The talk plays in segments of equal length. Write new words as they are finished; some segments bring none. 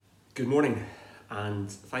Good morning, and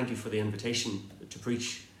thank you for the invitation to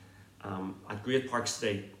preach at Great Parks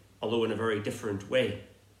today, although in a very different way.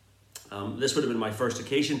 This would have been my first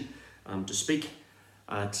occasion to speak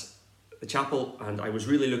at the chapel, and I was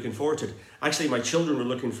really looking forward to it. Actually, my children were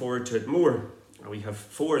looking forward to it more. We have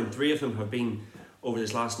 4, and 3 of them have been over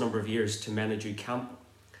this last number of years to Menadue Camp.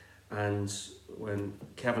 And when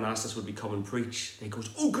Kevin asked us would we come and preach, he goes,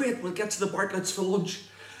 "Oh great, we'll get to the Bartletts for lunch."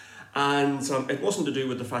 And it wasn't to do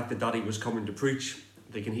with the fact that Daddy was coming to preach.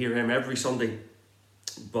 They can hear him every Sunday.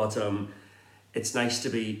 But it's nice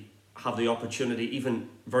to have the opportunity, even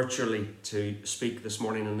virtually, to speak this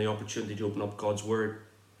morning and the opportunity to open up God's Word.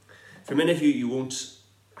 For many of you, you won't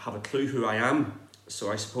have a clue who I am. So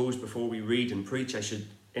I suppose before we read and preach, I should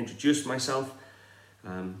introduce myself.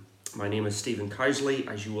 My name is Stephen Cowsley.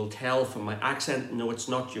 As you will tell from my accent, no, it's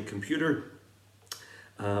not your computer,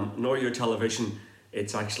 nor your television.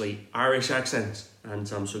 It's actually Irish accent, and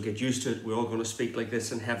so get used to it. We're all going to speak like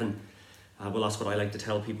this in heaven. Well, that's what I like to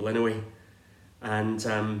tell people anyway. And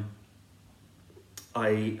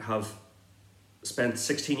I have spent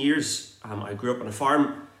 16 years. I grew up on a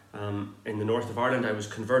farm in the north of Ireland. I was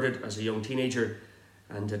converted as a young teenager,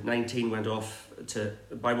 and at 19 went off to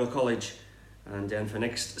Bible college. And then for the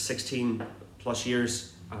next 16 plus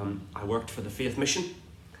years, I worked for the Faith Mission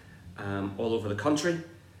all over the country.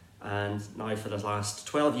 And now for the last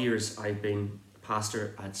 12 years, I've been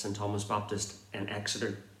pastor at St. Thomas Baptist in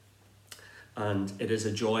Exeter. And it is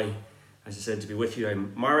a joy, as I said, to be with you.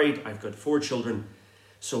 I'm married, I've got 4 children.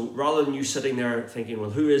 So rather than you sitting there thinking,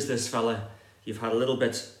 well, who is this fella? You've had a little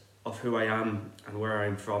bit of who I am and where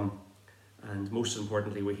I'm from. And most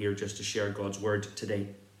importantly, we're here just to share God's Word today.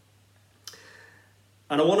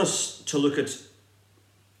 And I want us to look at,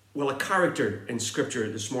 a character in Scripture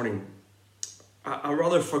this morning. A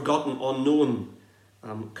rather forgotten, unknown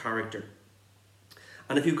character.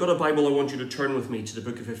 And if you've got a Bible, I want you to turn with me to the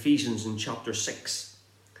book of Ephesians in chapter 6.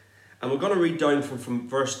 And we're going to read down from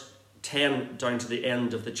verse 10 down to the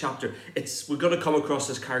end of the chapter. We're going to come across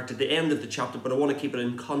this character at the end of the chapter, but I want to keep it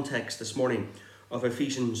in context this morning of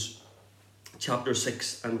Ephesians chapter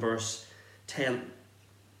 6 and verse 10.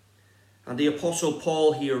 And the Apostle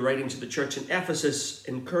Paul here, writing to the church in Ephesus,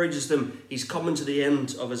 encourages them. He's coming to the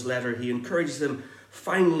end of his letter. He encourages them,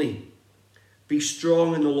 finally, be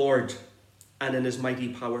strong in the Lord and in his mighty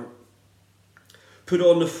power. Put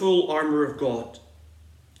on the full armour of God,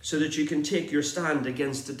 so that you can take your stand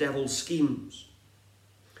against the devil's schemes.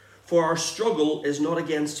 For our struggle is not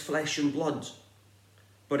against flesh and blood,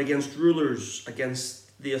 but against rulers,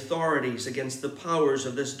 against the authorities, against the powers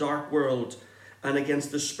of this dark world, and against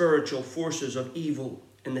the spiritual forces of evil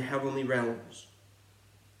in the heavenly realms.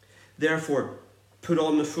 Therefore, put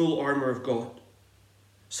on the full armour of God,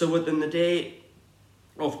 so that when the day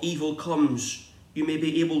of evil comes, you may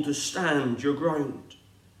be able to stand your ground,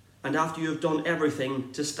 and after you have done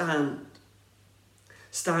everything, to stand.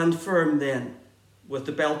 Stand firm then, with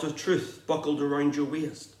the belt of truth buckled around your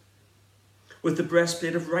waist, with the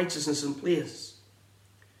breastplate of righteousness in place,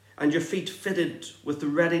 and your feet fitted with the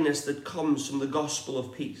readiness that comes from the gospel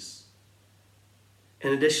of peace.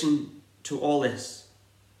 In addition to all this,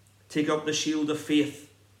 take up the shield of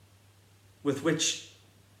faith, with which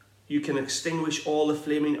you can extinguish all the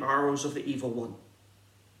flaming arrows of the evil one.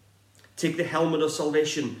 Take the helmet of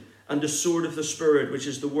salvation and the sword of the Spirit, which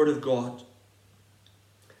is the word of God,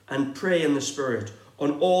 and pray in the Spirit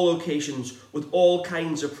on all occasions with all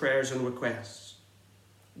kinds of prayers and requests.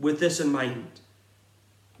 With this in mind,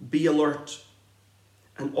 be alert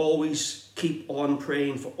and always keep on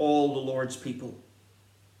praying for all the Lord's people.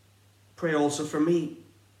 Pray also for me,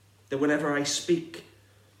 that whenever I speak,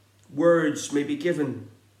 words may be given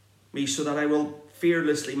me so that I will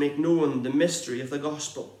fearlessly make known the mystery of the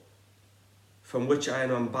gospel, from which I am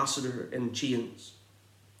ambassador in chains.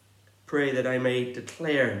 Pray that I may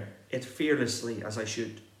declare it fearlessly as I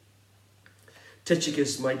should.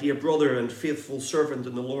 Tychicus, my dear brother and faithful servant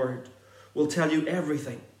in the Lord, will tell you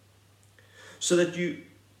everything, so that you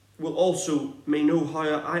will also may know how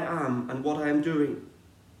I am and what I am doing.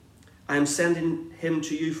 I am sending him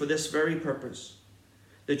to you for this very purpose,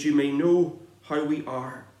 that you may know how we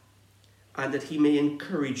are, and that he may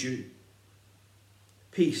encourage you.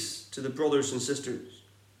 Peace to the brothers and sisters,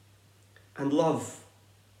 and love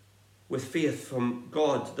with faith from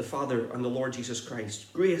God the Father and the Lord Jesus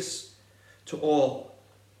Christ. Grace to all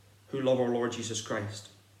who love our Lord Jesus Christ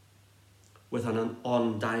with an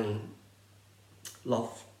undying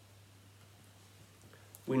love.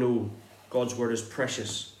 We know God's word is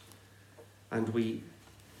precious, and we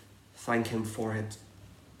thank him for it.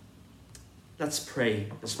 Let's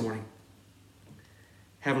pray this morning.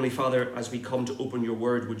 Heavenly Father, as we come to open your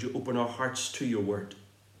word, would you open our hearts to your word?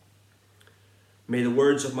 May the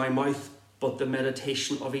words of my mouth, but the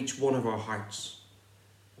meditation of each one of our hearts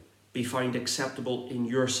be found acceptable in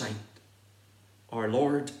your sight, our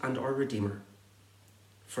Lord and our Redeemer.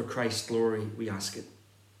 For Christ's glory we ask it.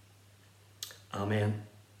 Amen.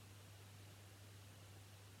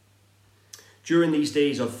 During these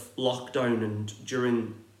days of lockdown and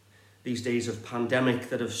during these days of pandemic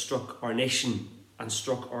that have struck our nation and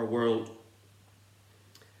struck our world,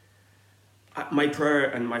 my prayer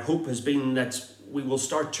and my hope has been that we will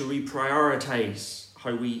start to reprioritize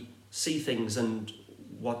how we see things and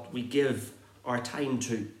what we give our time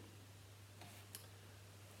to.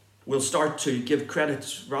 We'll start to give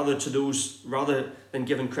credit rather than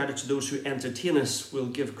giving credit to those who entertain us, we'll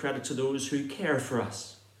give credit to those who care for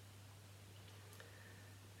us.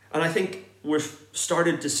 And I think we've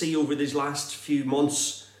started to see over these last few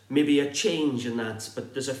months maybe a change in that,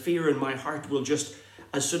 but there's a fear in my heart we'll just,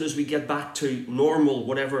 as soon as we get back to normal,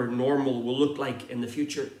 whatever normal will look like in the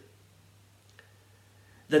future,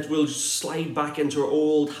 that we'll slide back into our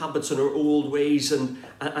old habits and our old ways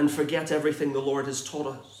and forget everything the Lord has taught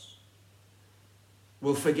us.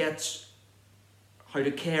 We'll forget how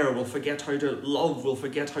to care, we'll forget how to love, we'll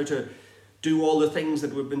forget how to do all the things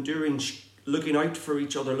that we've been doing, looking out for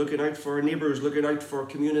each other, looking out for our neighbours, looking out for our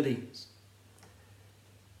communities.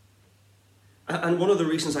 And one of the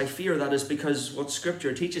reasons I fear that is because what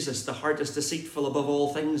Scripture teaches us, the heart is deceitful above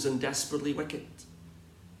all things and desperately wicked.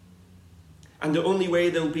 And the only way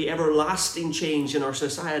there will be everlasting change in our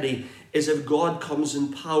society is if God comes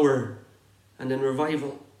in power and in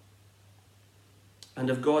revival. And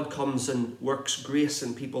if God comes and works grace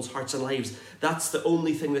in people's hearts and lives, that's the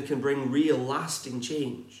only thing that can bring real lasting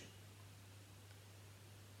change.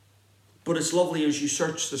 But it's lovely as you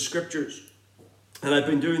search the Scriptures, and I've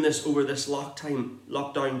been doing this over this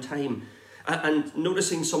lockdown time, and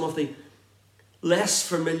noticing some of the less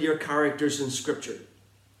familiar characters in Scripture,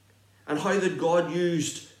 and how that God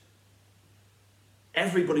used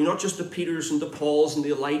everybody, not just the Peters and the Pauls and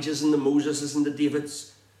the Elijahs and the Moseses and the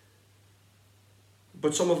Davids,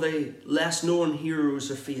 but some of the less known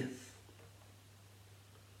heroes of faith.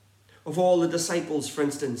 Of all the disciples, for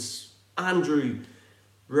instance, Andrew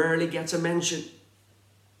rarely gets a mention.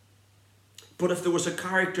 But if there was a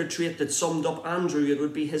character trait that summed up Andrew, it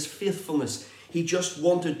would be his faithfulness. He just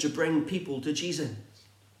wanted to bring people to Jesus.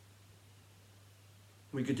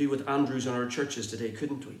 We could do with Andrews in our churches today,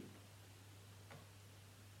 couldn't we?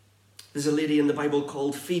 There's a lady in the Bible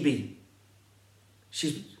called Phoebe.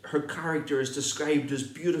 Her character is described as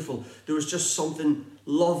beautiful. There was just something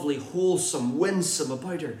lovely, wholesome, winsome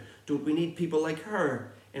about her. Don't we need people like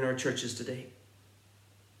her in our churches today?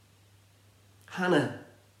 Hannah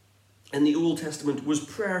in the Old Testament was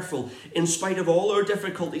prayerful. In spite of all her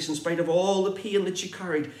difficulties, in spite of all the pain that she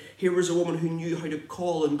carried, here was a woman who knew how to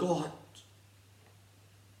call on God.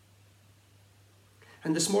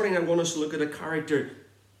 And this morning I want us to look at a character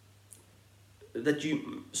that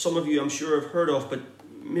some of you I'm sure have heard of, but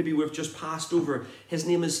maybe we've just passed over. His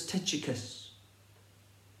name is Tychicus.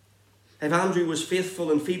 If Andrew was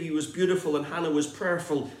faithful and Phoebe was beautiful and Hannah was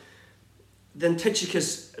prayerful, then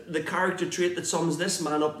Tychicus, the character trait that sums this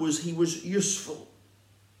man up, was he was useful.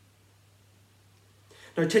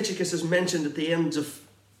 Now Tychicus is mentioned at the end of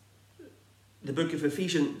the book of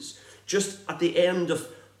Ephesians, just at the end of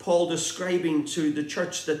Paul describing to the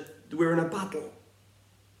church that we're in a battle.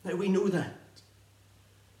 Now we know that.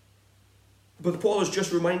 But Paul has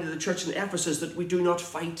just reminded the church in Ephesus that we do not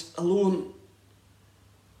fight alone.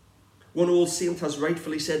 One old saint has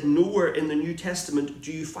rightfully said, nowhere in the New Testament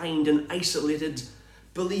do you find an isolated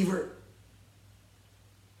believer.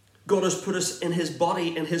 God has put us in his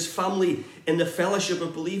body, in his family, in the fellowship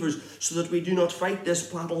of believers, so that we do not fight this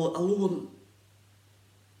battle alone.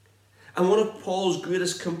 And one of Paul's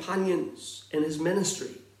greatest companions in his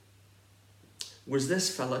ministry was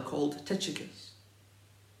this fella called Tychicus.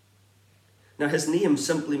 Now his name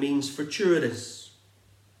simply means fortuitous.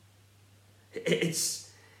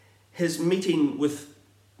 His meeting with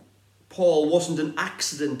Paul wasn't an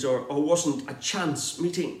accident or wasn't a chance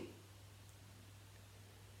meeting.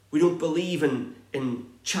 We don't believe in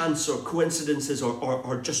chance or coincidences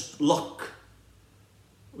or just luck.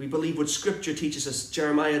 We believe what Scripture teaches us.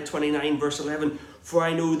 Jeremiah 29 verse 11, for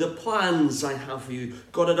I know the plans I have for you.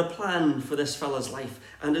 God had a plan for this fella's life,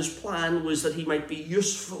 and his plan was that he might be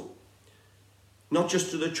useful, not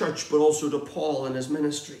just to the church, but also to Paul and his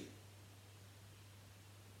ministry.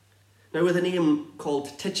 Now with a name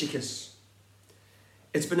called Tychicus,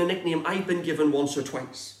 it's been a nickname I've been given once or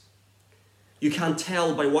twice. You can't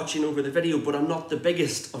tell by watching over the video, but I'm not the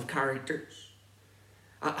biggest of characters.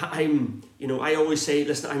 I always say,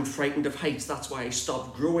 listen, I'm frightened of heights. That's why I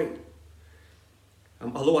stopped growing.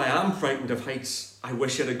 Although I am frightened of heights, I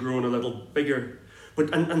wish it had grown a little bigger.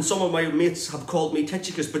 And some of my mates have called me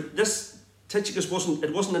Tychicus, but this Tychicus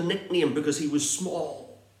wasn't a nickname because he was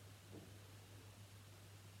small.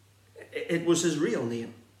 It was his real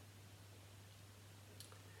name.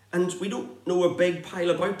 And we don't know a big pile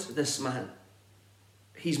about this man.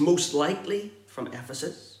 He's most likely from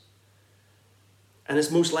Ephesus. And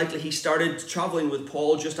it's most likely he started traveling with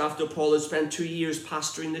Paul just after Paul had spent 2 years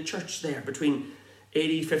pastoring the church there between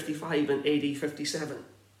AD 55 and AD 57.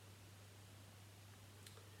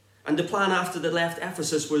 And the plan after they left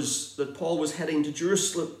Ephesus was that Paul was heading to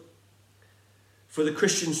Jerusalem. For the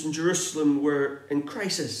Christians in Jerusalem were in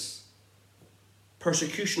crisis.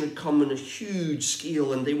 Persecution had come on a huge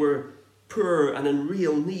scale and they were poor and in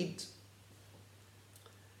real need.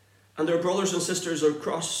 And their brothers and sisters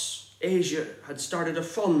across Asia had started a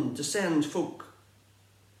fund to send folk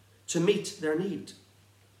to meet their need.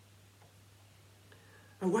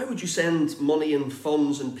 And why would you send money and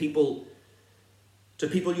funds and people to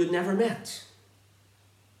people you'd never met?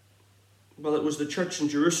 Well, it was the church in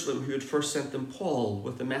Jerusalem who had first sent them Paul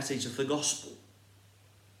with the message of the gospel.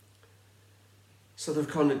 So the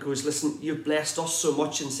conduct goes, listen, you've blessed us so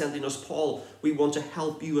much in sending us Paul. We want to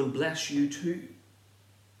help you and bless you too.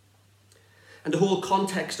 And the whole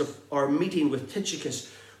context of our meeting with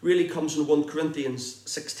Tychicus really comes in 1 Corinthians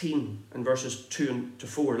 16 and verses 2 to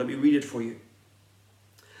 4. Let me read it for you.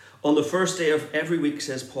 On the first day of every week,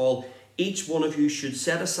 says Paul, each one of you should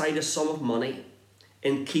set aside a sum of money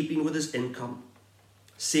in keeping with his income,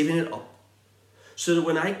 saving it up, so that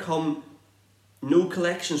when I come, no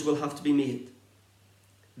collections will have to be made.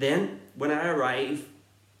 Then, when I arrive,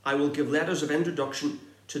 I will give letters of introduction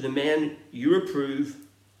to the men you approve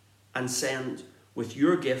and send with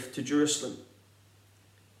your gift to Jerusalem.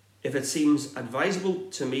 If it seems advisable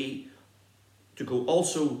to me to go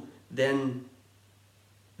also, then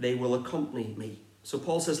they will accompany me. So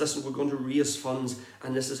Paul says, listen, we're going to raise funds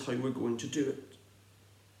and this is how we're going to do it.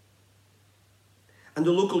 And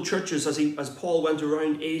the local churches, as Paul went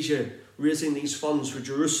around Asia raising these funds for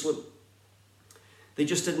Jerusalem, they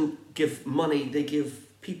just didn't give money, they gave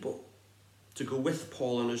people to go with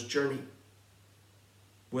Paul on his journey.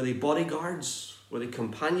 Were they bodyguards? Were they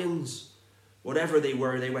companions? Whatever they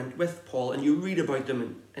were, they went with Paul. And you read about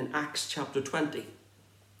them in Acts chapter 20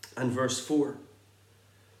 and verse 4.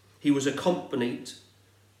 He was accompanied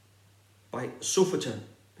by Sophater.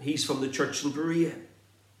 He's from the church in Berea.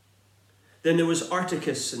 Then there was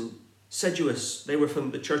Articus and Seduus. They were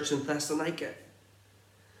from the church in Thessalonica.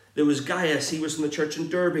 There was Gaius. He was from the church in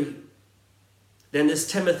Derbe. Then there's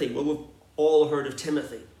Timothy. Well, we've all heard of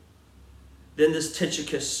Timothy. Then there's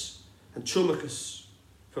Tychicus and Trochimus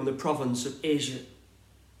from the province of Asia.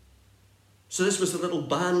 So this was a little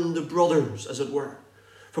band of brothers, as it were,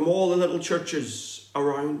 from all the little churches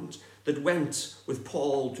around that went with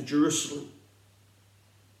Paul to Jerusalem.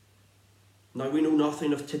 Now we know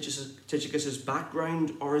nothing of Tychicus'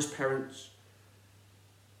 background or his parents.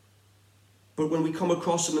 But when we come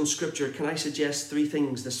across him in Scripture, can I suggest 3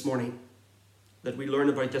 things this morning that we learn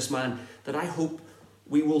about this man that I hope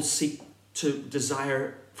we will seek to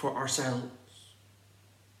desire for ourselves.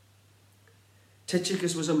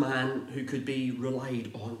 Tychicus was a man who could be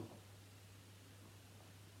relied on.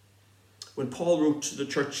 When Paul wrote to the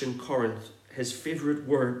church in Corinth, his favourite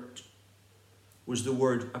word was the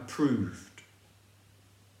word approved.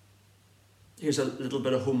 Here's a little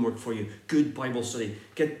bit of homework for you. Good Bible study.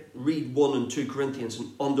 Read 1 and 2 Corinthians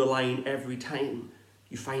and underline every time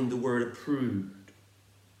you find the word approved.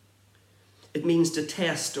 It means to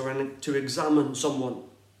test or to examine someone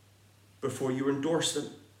before you endorse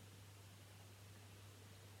them.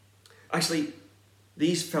 Actually,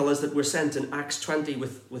 these fellas that were sent in Acts 20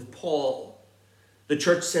 with Paul, the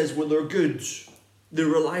church says, well, they're good, they're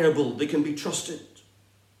reliable, they can be trusted.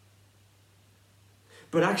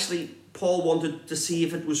 But actually, Paul wanted to see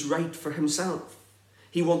if it was right for himself.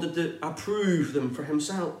 He wanted to approve them for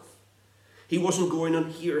himself. He wasn't going on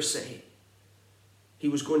hearsay. He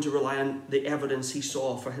was going to rely on the evidence he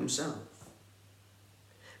saw for himself.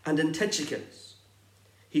 And in Tychicus,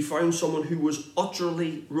 he found someone who was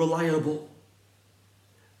utterly reliable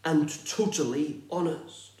and totally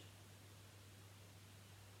honest.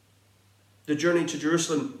 The journey to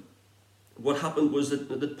Jerusalem, what happened was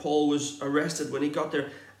that Paul was arrested when he got there.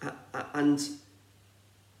 And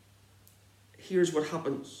here's what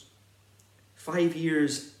happens. 5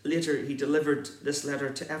 years later, he delivered this letter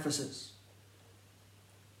to Ephesus.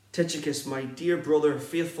 Tychicus, my dear brother,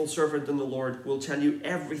 faithful servant in the Lord, will tell you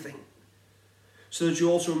everything. so that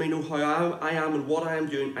you also may know how I am and what I am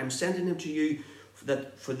doing. I'm sending him to you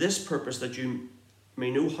for this purpose, that you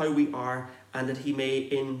may know how we are and that he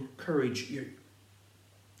may encourage you.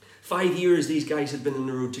 5 years these guys had been on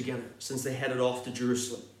the road together since they headed off to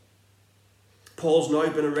Jerusalem. Paul's now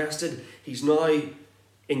been arrested. He's now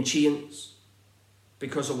in chains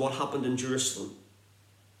because of what happened in Jerusalem.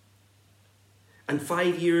 And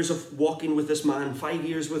 5 years of walking with this man, 5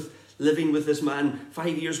 years with living with this man,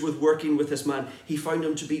 5 years with working with this man, he found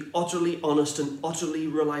him to be utterly honest and utterly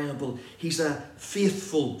reliable. He's a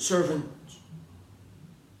faithful servant.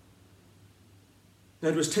 Now,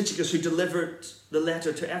 it was Tychicus who delivered the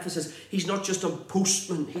letter to Ephesus. He's not just a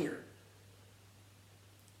postman here.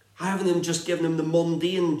 I haven't even just given him the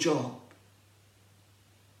mundane job.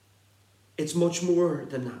 It's much more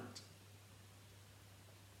than that.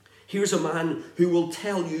 Here's a man who will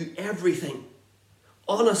tell you everything.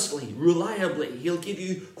 Honestly, reliably. He'll give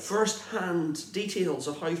you first-hand details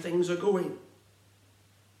of how things are going.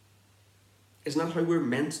 Isn't that how we're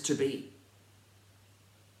meant to be?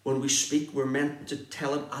 When we speak, we're meant to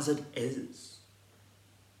tell it as it is.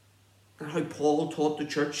 Isn't that how Paul taught the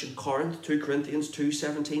church in Corinth, 2 Corinthians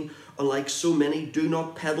 2:17? Unlike so many, do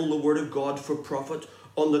not peddle the word of God for profit.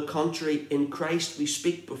 On the contrary, in Christ we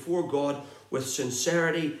speak before God with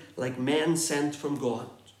sincerity, like men sent from God.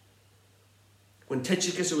 When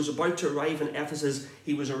Tychicus was about to arrive in Ephesus,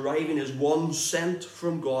 he was arriving as one sent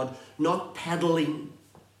from God, not peddling,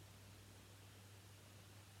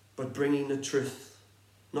 but bringing the truth,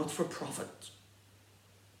 not for profit,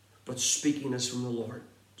 but speaking as from the Lord.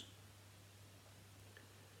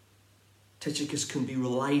 Tychicus can be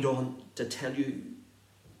relied on to tell you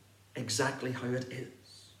exactly how it is.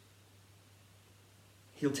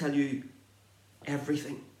 He'll tell you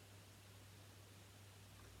everything.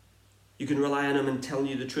 You can rely on him in telling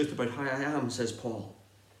you the truth about how I am, says Paul.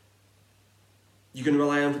 You can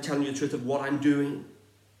rely on him for telling you the truth of what I'm doing.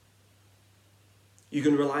 You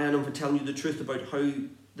can rely on him for telling you the truth about how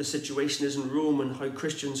the situation is in Rome and how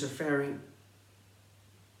Christians are faring.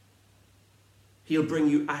 He'll bring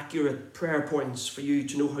you accurate prayer points for you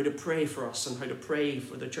to know how to pray for us and how to pray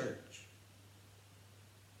for the church.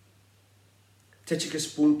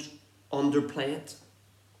 Tychicus won't underplay it.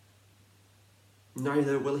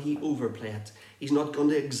 Neither will he overplay it. He's not going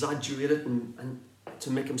to exaggerate it and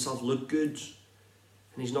to make himself look good.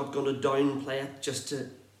 And he's not going to downplay it just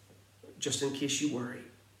in case you worry.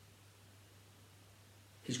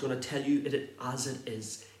 He's going to tell you it as it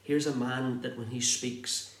is. Here's a man that when he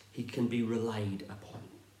speaks, he can be relied upon.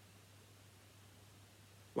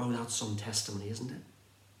 Wow, that's some testimony, isn't it?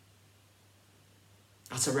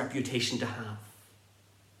 That's a reputation to have.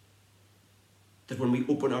 That when we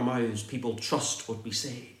open our mouths, people trust what we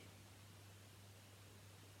say.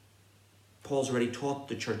 Paul's already taught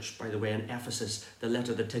the church, by the way, in Ephesus, the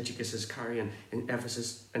letter that Tychicus is carrying in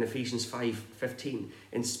Ephesus, in Ephesians 5:15.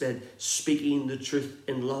 Instead, speaking the truth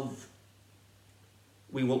in love,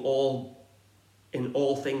 we will all, in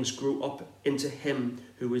all things, grow up into him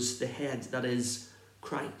who is the head, that is,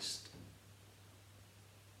 Christ.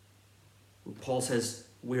 And Paul says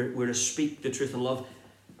we're to speak the truth in love.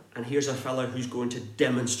 And here's a fellow who's going to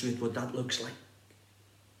demonstrate what that looks like.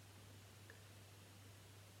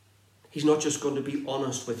 He's not just going to be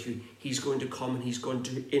honest with you. He's going to come and he's going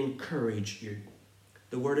to encourage you.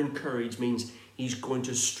 The word encourage means he's going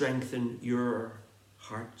to strengthen your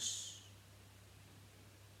hearts.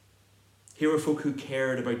 Here are folk who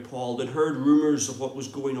cared about Paul, that heard rumours of what was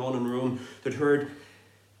going on in Rome, that heard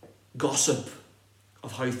gossip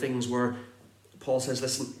of how things were. Paul says,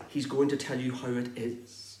 listen, he's going to tell you how it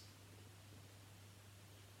is.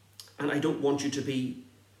 And I don't want you to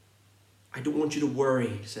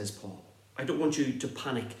worry, says Paul. I don't want you to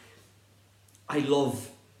panic. I love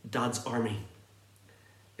Dad's Army.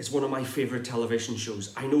 It's one of my favourite television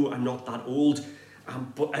shows. I know I'm not that old,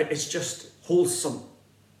 but it's just wholesome.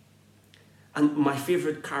 And my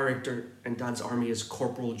favourite character in Dad's Army is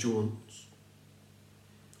Corporal Jones.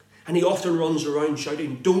 And he often runs around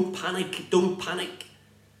shouting, don't panic, don't panic.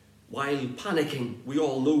 While panicking, we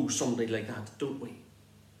all know somebody like that, don't we?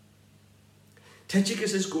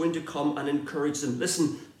 Tychicus is going to come and encourage them.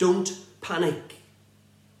 Listen, don't panic.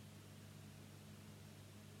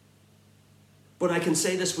 But I can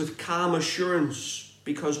say this with calm assurance.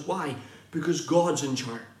 Because why? Because God's in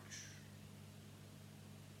charge.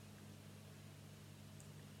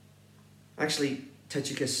 Actually,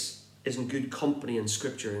 Tychicus is in good company in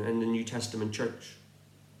Scripture and in the New Testament church.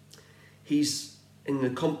 He's in the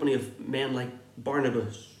company of men like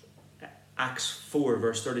Barnabas. Acts 4,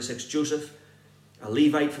 verse 36. Joseph, a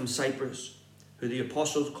Levite from Cyprus, who the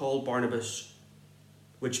apostles called Barnabas,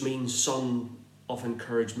 which means son of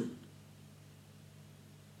encouragement.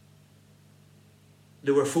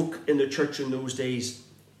 There were folk in the church in those days,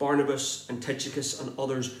 Barnabas and Tychicus and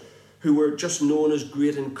others, who were just known as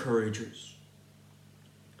great encouragers.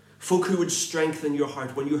 Folk who would strengthen your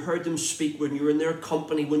heart. When you heard them speak, when you were in their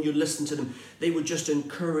company, when you listened to them, they would just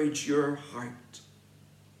encourage your heart.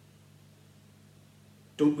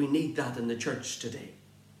 Don't we need that in the church today?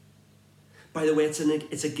 By the way,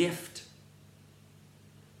 it's a gift.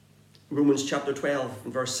 Romans chapter 12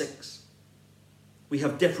 and verse 6. We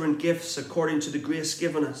have different gifts according to the grace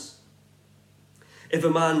given us. If a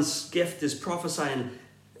man's gift is prophesying,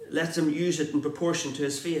 let him use it in proportion to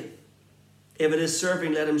his faith. If it is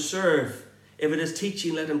serving, let him serve. If it is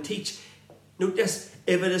teaching, let him teach. Note this,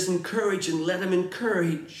 if it is encouraging, let him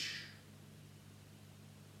encourage.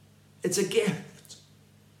 It's a gift.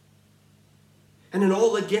 And in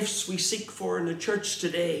all the gifts we seek for in the church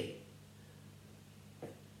today,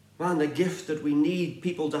 man, the gift that we need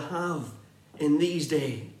people to have in these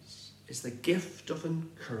days is the gift of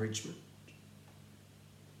encouragement.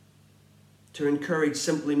 To encourage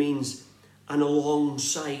simply means an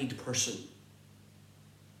alongside person.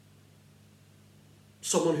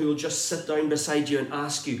 Someone who will just sit down beside you and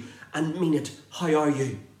ask you and mean it, how are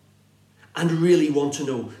you? And really want to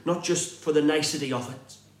know, not just for the nicety of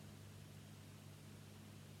it.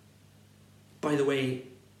 By the way,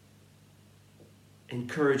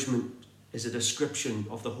 encouragement is a description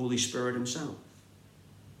of the Holy Spirit himself.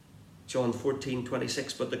 John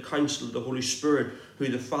 14:26, but the Counselor, the Holy Spirit, who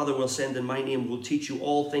the Father will send in my name, will teach you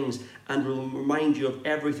all things and will remind you of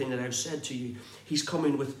everything that I've said to you. He's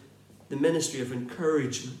coming with the ministry of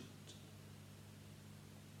encouragement.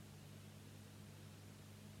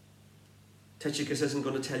 Tychicus isn't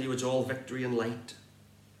going to tell you it's all victory and light.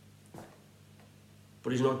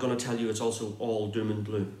 But he's not going to tell you it's also all doom and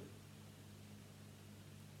gloom.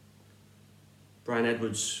 Brian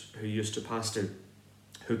Edwards, who used to pastor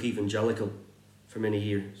Hook Evangelical for many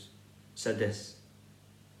years, said this: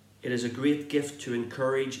 it is a great gift to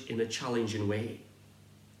encourage in a challenging way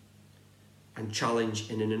and challenge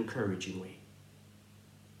in an encouraging way.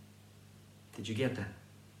 Did you get that?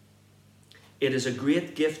 It is a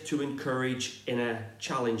great gift to encourage in a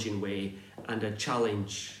challenging way and a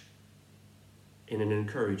challenge in an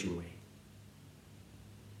encouraging way.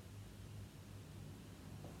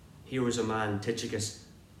 Here was a man, Tychicus,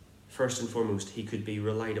 first and foremost, he could be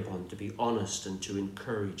relied upon to be honest and to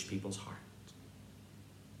encourage people's heart.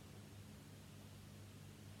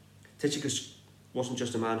 Tychicus wasn't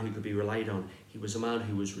just a man who could be relied on, he was a man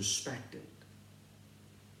who was respected.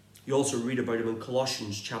 You also read about him in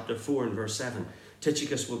Colossians chapter 4 and verse 7.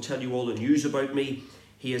 Tychicus will tell you all the news about me.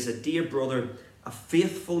 He is a dear brother, a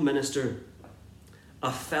faithful minister,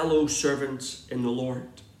 a fellow servant in the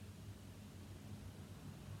Lord.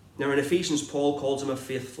 Now in Ephesians, Paul calls him a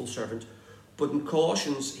faithful servant, but in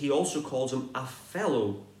Colossians, he also calls him a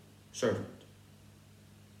fellow servant.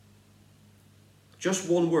 Just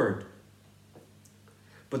one word.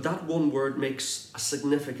 But that one word makes a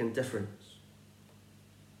significant difference.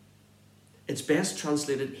 It's best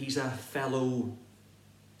translated, he's a fellow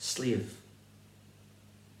slave.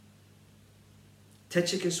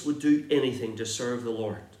 Tychicus would do anything to serve the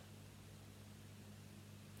Lord.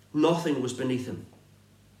 Nothing was beneath him.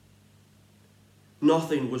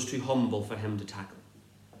 Nothing was too humble for him to tackle.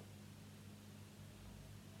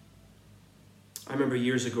 I remember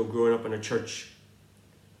years ago growing up in a church,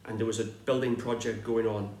 and there was a building project going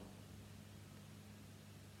on.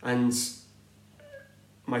 And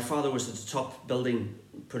my father was at the top building,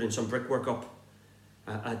 putting some brickwork up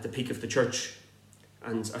at the peak of the church.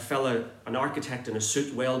 And a fella, an architect in a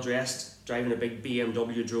suit, well dressed, driving a big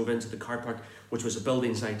BMW, drove into the car park, which was a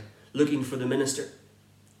building site, looking for the minister.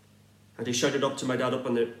 And he shouted up to my dad up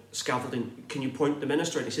on the scaffolding, "Can you point the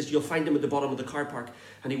minister?" And he says, "You'll find him at the bottom of the car park."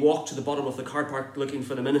 And he walked to the bottom of the car park looking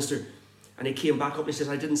for the minister. And he came back up and he says,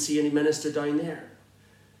 "I didn't see any minister down there."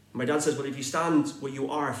 And my dad says, "Well, if you stand where you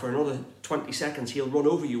are for another 20 seconds, he'll run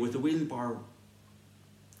over you with a wheelbarrow."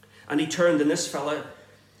 And he turned, and this fella,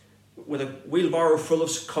 with a wheelbarrow full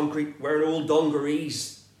of concrete, wearing old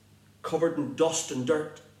dungarees, covered in dust and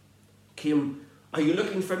dirt, came, "Are you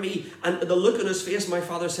looking for me?" And the look on his face, my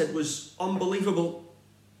father said, was unbelievable.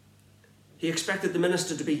 He expected the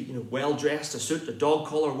minister to be, well dressed, a suit, a dog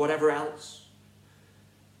collar, whatever else.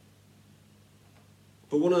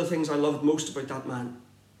 But one of the things I loved most about that man,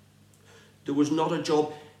 there was not a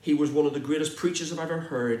job. He was one of the greatest preachers I've ever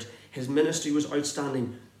heard. His ministry was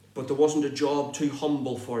outstanding, but there wasn't a job too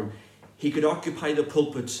humble for him. He could occupy the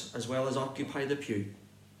pulpit as well as occupy the pew.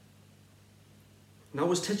 And that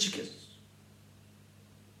was Tychicus.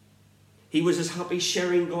 He was as happy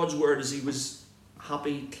sharing God's word as he was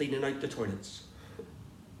happy cleaning out the toilets.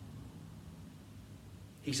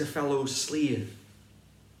 He's a fellow slave.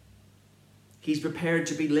 He's prepared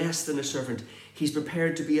to be less than a servant. He's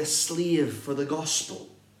prepared to be a slave for the gospel.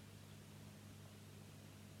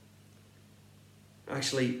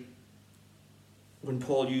 Actually, when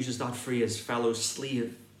Paul uses that phrase, fellow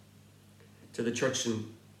slave, to the church in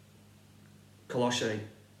Colossae,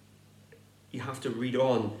 you have to read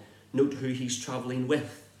on. Note who he's travelling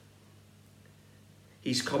with.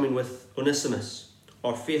 He's coming with Onesimus,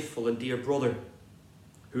 our faithful and dear brother,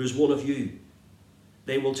 who is one of you.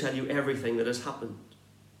 They will tell you everything that has happened.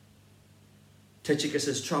 Tychicus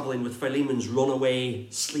is travelling with Philemon's runaway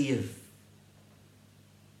slave.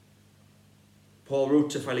 Paul wrote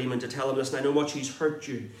to Philemon to tell him, listen, I know much he's hurt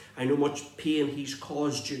you. I know much pain he's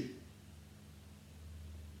caused you.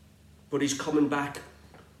 But he's coming back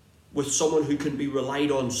with someone who can be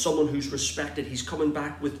relied on, someone who's respected. He's coming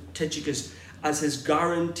back with Tychicus as his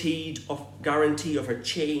guarantee of a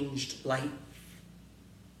changed life.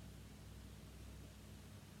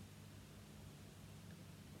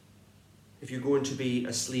 If you're going to be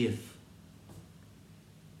a slave,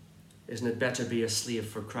 isn't it better be a slave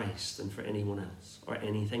for Christ than for anyone else or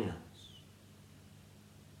anything else?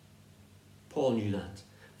 Paul knew that.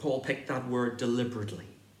 Paul picked that word deliberately.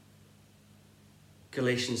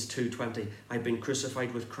 Galatians 2:20, I've been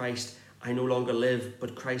crucified with Christ. I no longer live,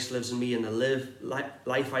 but Christ lives in me. And the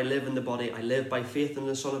life I live in the body, I live by faith in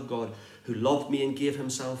the Son of God, who loved me and gave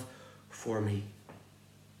himself for me.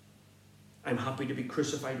 I'm happy to be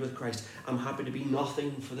crucified with Christ. I'm happy to be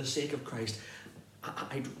nothing for the sake of Christ.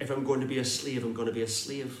 If I'm going to be a slave, I'm going to be a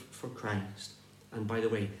slave for Christ. And by the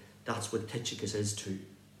way, that's what Tychicus is too.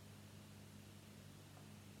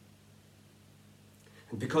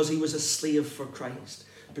 And because he was a slave for Christ,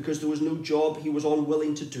 because there was no job he was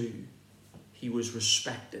unwilling to do, he was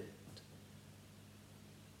respected.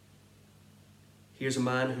 Here's a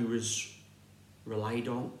man who was relied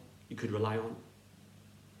on, you could rely on.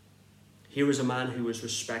 Here is a man who was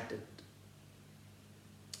respected.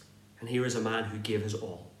 And here is a man who gave his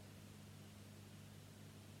all.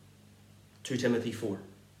 2 Timothy 4.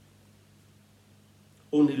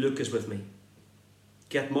 Only Luke is with me.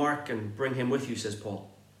 Get Mark and bring him with you, says Paul,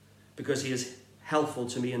 because he is helpful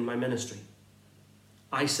to me in my ministry.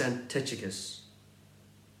 I sent Tychicus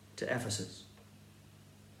to Ephesus.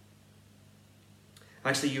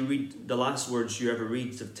 Actually, you read the last words you ever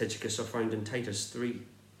read of Tychicus are found in Titus 3,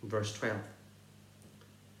 verse 12.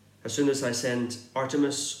 As soon as I send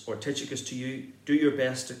Artemis or Tychicus to you, do your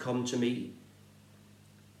best to come to me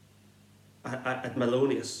at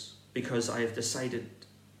Melonius, because I have decided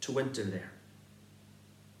to winter there.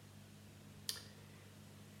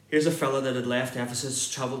 Here's a fellow that had left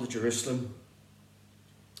Ephesus, travelled to Jerusalem,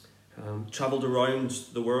 travelled around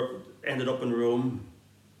the world, ended up in Rome,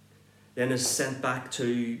 then is sent back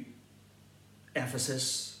to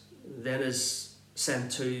Ephesus, then is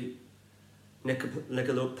sent to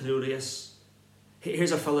Nicopolis.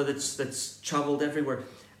 Here's a fellow that's travelled everywhere,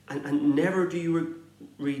 and never do you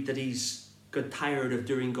read that he's got tired of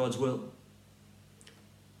doing God's will.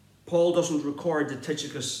 Paul doesn't record that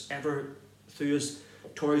Tychicus ever threw his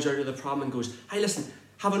toys out of the pram and goes, hey, listen,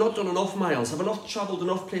 have I not done enough miles? Have I not travelled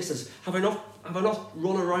enough places? Have I not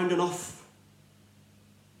run around enough?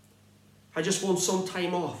 I just want some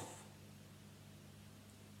time off.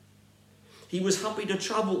 He was happy to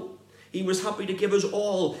travel. He was happy to give us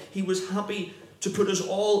all. He was happy to put us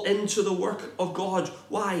all into the work of God.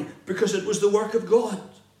 Why? Because it was the work of God.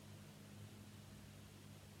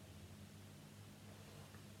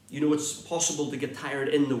 You know, it's possible to get tired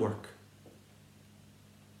in the work,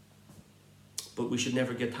 but we should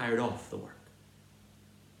never get tired of the work.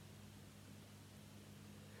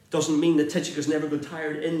 Doesn't mean that Tychicus never got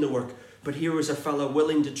tired in the work, but here was a fellow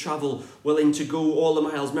willing to travel, willing to go all the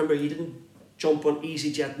miles. Remember, he didn't jump on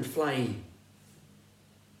EasyJet and fly.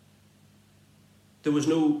 There was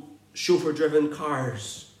no chauffeur-driven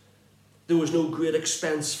cars. There was no great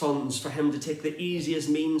expense funds for him to take the easiest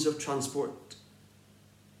means of transport.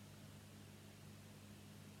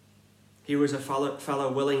 Here was a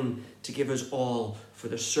fellow willing to give his all for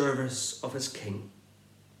the service of his king.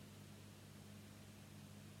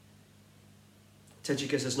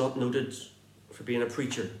 Tychicus is not noted for being a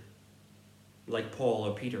preacher like Paul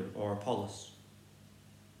or Peter or Apollos.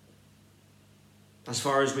 As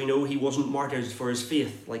far as we know, he wasn't martyred for his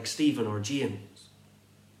faith like Stephen or James.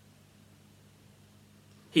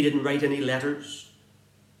 He didn't write any letters.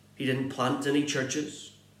 He didn't plant any churches.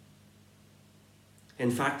 In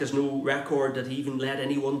fact, there's no record that he even led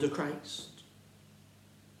anyone to Christ.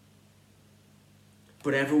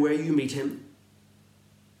 But everywhere you meet him,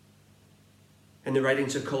 in the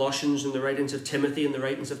writings of Colossians, in the writings of Timothy, in the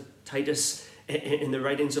writings of Titus, in the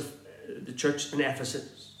writings of the church in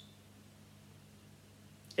Ephesus.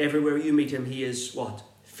 Everywhere you meet him, he is what?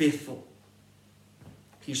 Faithful.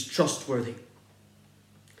 He's trustworthy.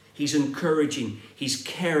 He's encouraging. He's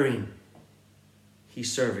caring.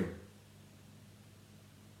 He's serving.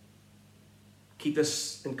 Keep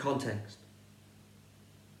this in context.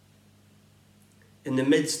 In the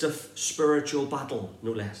midst of spiritual battle,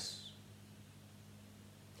 no less.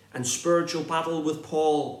 And spiritual battle with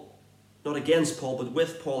Paul, not against Paul, but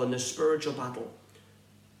with Paul in this spiritual battle.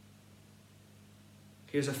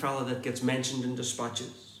 Here's a fellow that gets mentioned in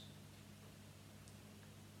dispatches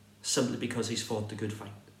simply because he's fought the good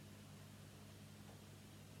fight.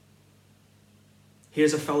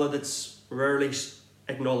 Here's a fellow that's rarely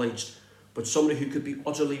acknowledged, but somebody who could be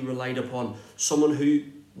utterly relied upon, someone who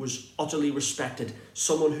was utterly respected,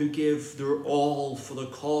 someone who gave their all for the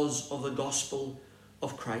cause of the gospel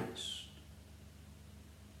of Christ.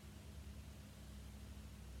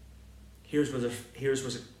 Here's was a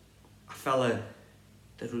fella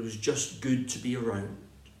that was just good to be around.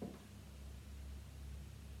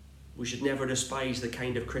 We should never despise the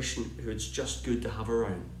kind of Christian who it's just good to have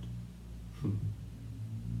around.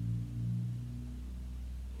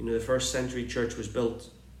 You know, the first century church was built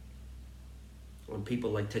on people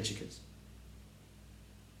like Tychicus.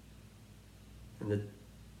 And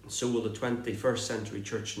so will the 21st century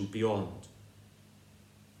church and beyond.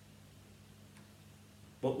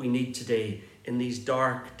 What we need today in these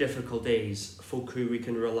dark, difficult days, folk who we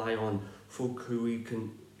can rely on, folk who we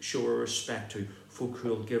can show our respect to, folk who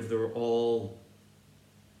will give their all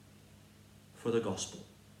for the gospel.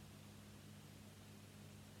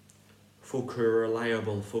 Folk who are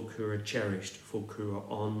reliable, folk who are cherished, folk who are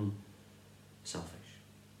unselfish.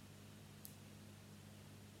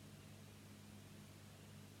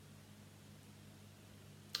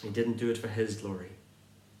 He didn't do it for his glory.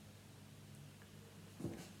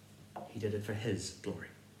 He did it for his glory.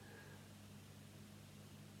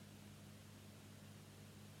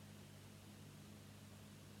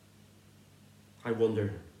 I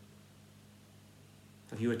wonder,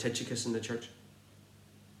 have you a Tychicus in the church?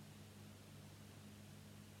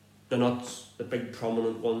 They're not the big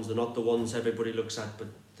prominent ones, they're not the ones everybody looks at, but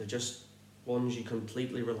they're just ones you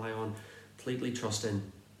completely rely on, completely trust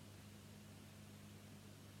in.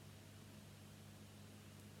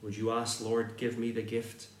 Would you ask, Lord, give me the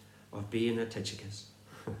gift of being a Tychicus?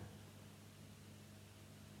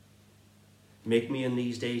 Make me in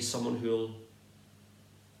these days someone who'll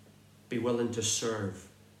be willing to serve,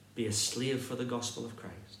 be a slave for the gospel of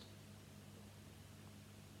Christ.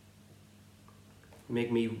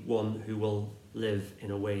 Make me one who will live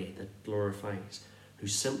in a way that glorifies,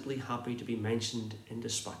 who's simply happy to be mentioned in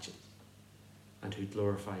dispatches, and who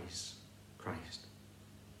glorifies Christ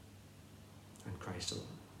and Christ alone.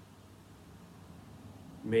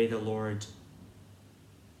 May the Lord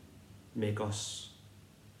make us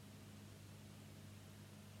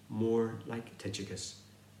more like Tychicus,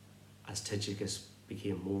 as Tychicus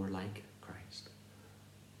became more like Christ.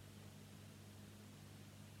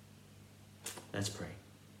 Let's pray.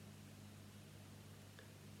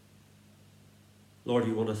 Lord,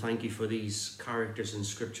 we want to thank you for these characters in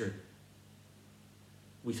Scripture.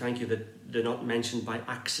 We thank you that they're not mentioned by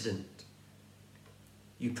accident.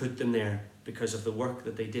 You put them there because of the work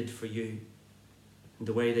that they did for you, and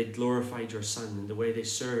the way they glorified your Son, and the way they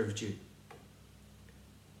served you.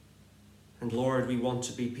 And Lord, we want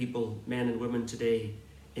to be people, men and women today,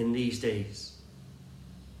 in these days,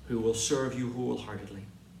 who will serve you wholeheartedly,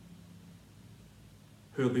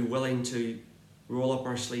 who will be willing to roll up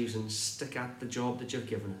our sleeves and stick at the job that you've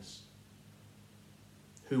given us,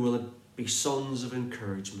 who will be sons of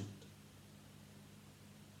encouragement.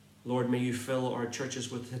 Lord, may you fill our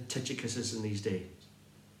churches with Tychicuses in these days.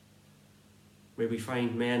 May we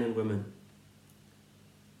find men and women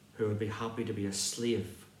who would be happy to be a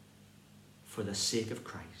slave for the sake of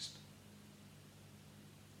Christ.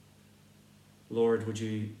 Lord, would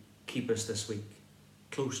you keep us this week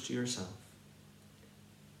close to yourself?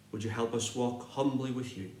 Would you help us walk humbly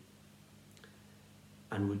with you?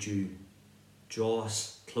 And would you draw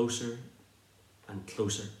us closer and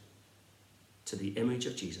closer to the image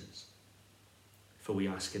of Jesus? For we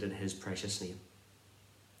ask it in his precious name.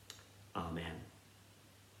 Amen.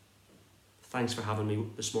 Thanks for having me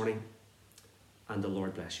this morning, and the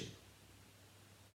Lord bless you.